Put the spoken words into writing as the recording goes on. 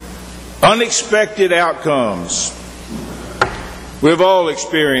Unexpected outcomes. We've all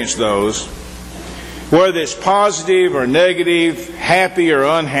experienced those. Whether it's positive or negative, happy or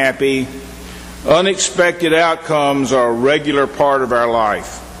unhappy, unexpected outcomes are a regular part of our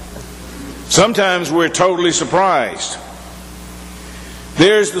life. Sometimes we're totally surprised.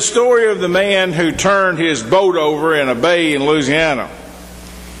 There's the story of the man who turned his boat over in a bay in Louisiana.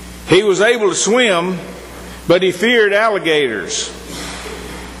 He was able to swim, but he feared alligators.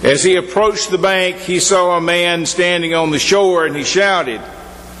 As he approached the bank, he saw a man standing on the shore and he shouted,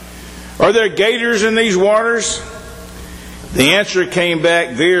 "Are there gators in these waters?" The answer came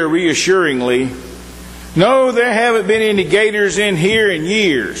back very reassuringly, "No, there haven't been any gators in here in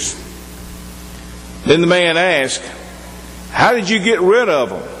years." Then the man asked, "How did you get rid of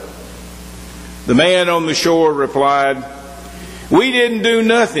them?" The man on the shore replied, "We didn't do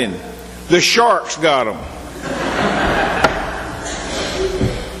nothing. The sharks got them."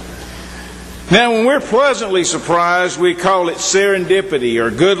 Now, when we're pleasantly surprised, we call it serendipity or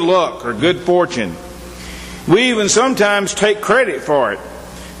good luck or good fortune. We even sometimes take credit for it,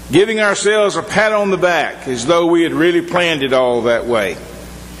 giving ourselves a pat on the back as though we had really planned it all that way.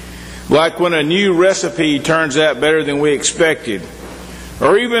 Like when a new recipe turns out better than we expected,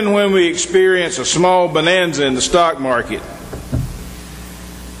 or even when we experience a small bonanza in the stock market.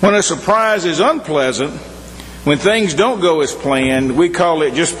 When a surprise is unpleasant, when things don't go as planned, we call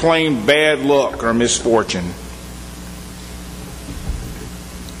it just plain bad luck or misfortune.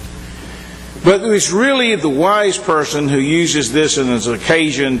 But it's really the wise person who uses this as an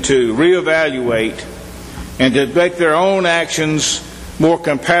occasion to reevaluate and to make their own actions more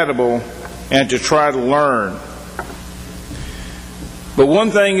compatible and to try to learn. But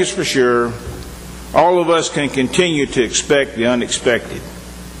one thing is for sure, all of us can continue to expect the unexpected.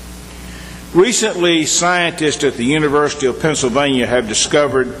 Recently, scientists at the University of Pennsylvania have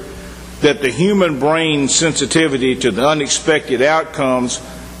discovered that the human brain's sensitivity to the unexpected outcomes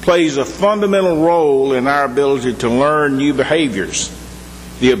plays a fundamental role in our ability to learn new behaviors,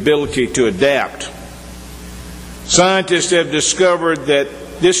 the ability to adapt. Scientists have discovered that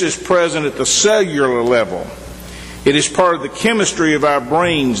this is present at the cellular level. It is part of the chemistry of our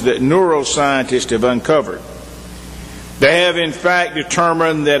brains that neuroscientists have uncovered. They have in fact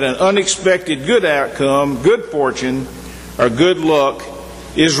determined that an unexpected good outcome, good fortune, or good luck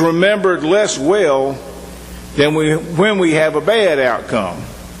is remembered less well than when we have a bad outcome.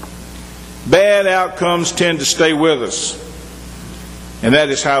 Bad outcomes tend to stay with us, and that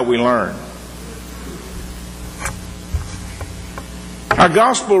is how we learn. Our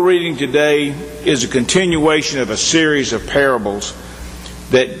gospel reading today is a continuation of a series of parables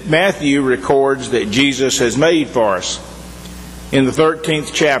that Matthew records that Jesus has made for us in the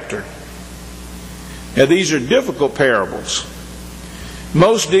 13th chapter. Now, these are difficult parables.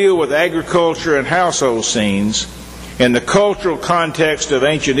 Most deal with agriculture and household scenes, and the cultural context of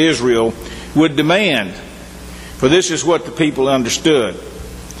ancient Israel would demand, for this is what the people understood.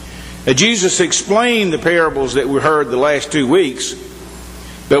 Now, Jesus explained the parables that we heard the last 2 weeks,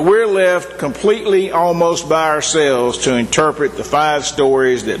 but we're left completely almost by ourselves to interpret the 5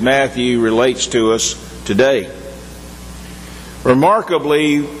 stories that Matthew relates to us today.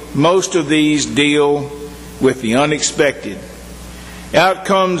 Remarkably, most of these deal with the unexpected,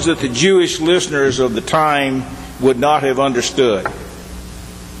 outcomes that the Jewish listeners of the time would not have understood.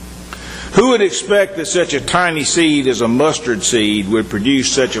 Who would expect that such a tiny seed as a mustard seed would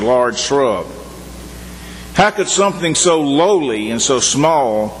produce such a large shrub? How could something so lowly and so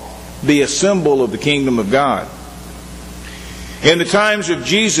small be a symbol of the kingdom of God? In the times of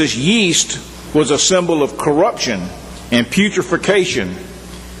Jesus, yeast was a symbol of corruption and putrefaction.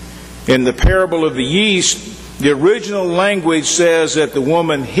 In the parable of the yeast, the original language says that the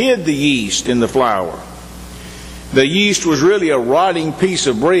woman hid the yeast in the flour. The yeast was really a rotting piece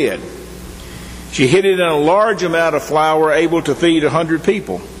of bread. She hid it in a large amount of flour, able to feed 100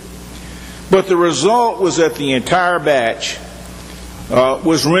 people. But the result was that the entire batch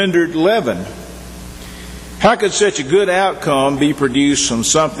was rendered leaven. How could such a good outcome be produced from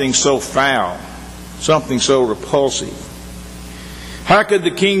something so foul, something so repulsive? How could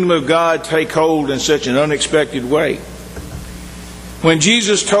the kingdom of God take hold in such an unexpected way? When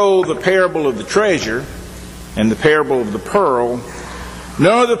Jesus told the parable of the treasure and the parable of the pearl,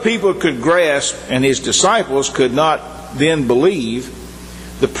 none of the people could grasp, and his disciples could not then believe,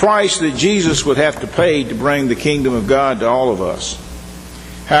 the price that Jesus would have to pay to bring the kingdom of God to all of us.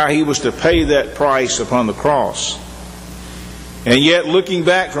 How he was to pay that price upon the cross. And yet, looking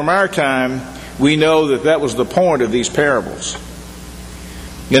back from our time, we know that that was the point of these parables.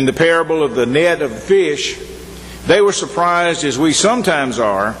 In the parable of the net of fish, they were surprised, as we sometimes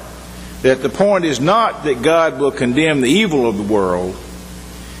are, that the point is not that God will condemn the evil of the world,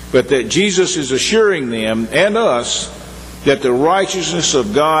 but that Jesus is assuring them and us that the righteousness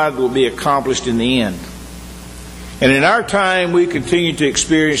of God will be accomplished in the end. And in our time, we continue to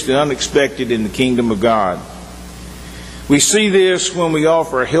experience the unexpected in the kingdom of God. We see this when we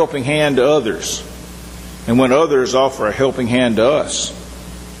offer a helping hand to others, and when others offer a helping hand to us.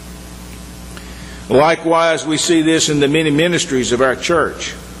 Likewise, we see this in the many ministries of our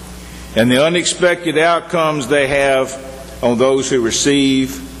church, and the unexpected outcomes they have on those who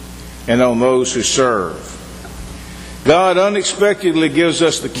receive and on those who serve. God unexpectedly gives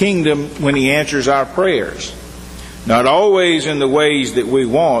us the kingdom when He answers our prayers. Not always in the ways that we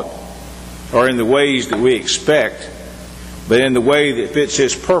want or in the ways that we expect, but in the way that fits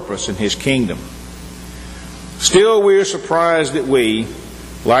His purpose and His kingdom. Still, we are surprised that we,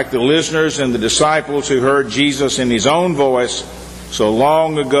 like the listeners and the disciples who heard Jesus in His own voice so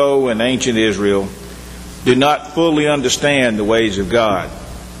long ago in ancient Israel, do not fully understand the ways of God.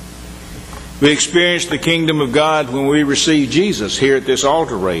 We experience the kingdom of God when we receive Jesus here at this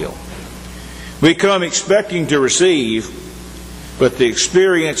altar rail. We come expecting to receive, but the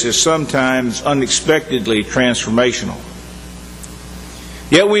experience is sometimes unexpectedly transformational.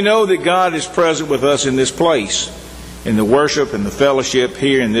 Yet we know that God is present with us in this place, in the worship and the fellowship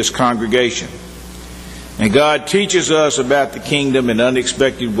here in this congregation. And God teaches us about the kingdom in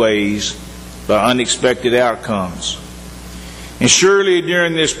unexpected ways by unexpected outcomes. And surely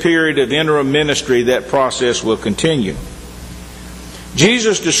during this period of interim ministry, that process will continue.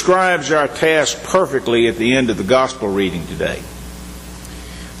 Jesus describes our task perfectly at the end of the gospel reading today.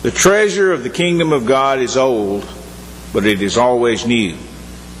 The treasure of the kingdom of God is old, but it is always new.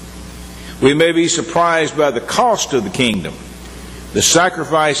 We may be surprised by the cost of the kingdom, the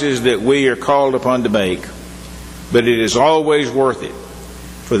sacrifices that we are called upon to make, but it is always worth it,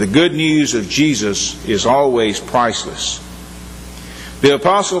 for the good news of Jesus is always priceless. The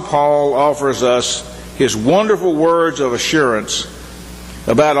Apostle Paul offers us his wonderful words of assurance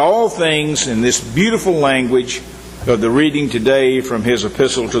about all things in this beautiful language of the reading today from his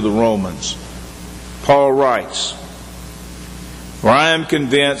epistle to the Romans. Paul writes, "For I am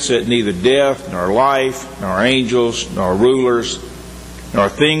convinced that neither death, nor life, nor angels, nor rulers, nor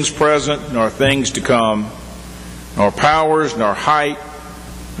things present, nor things to come, nor powers, nor height,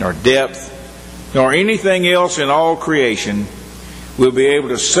 nor depth, nor anything else in all creation will be able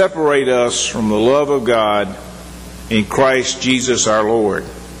to separate us from the love of God in Christ Jesus our Lord."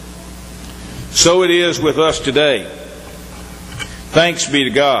 So it is with us today. Thanks be to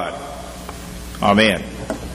God. Amen.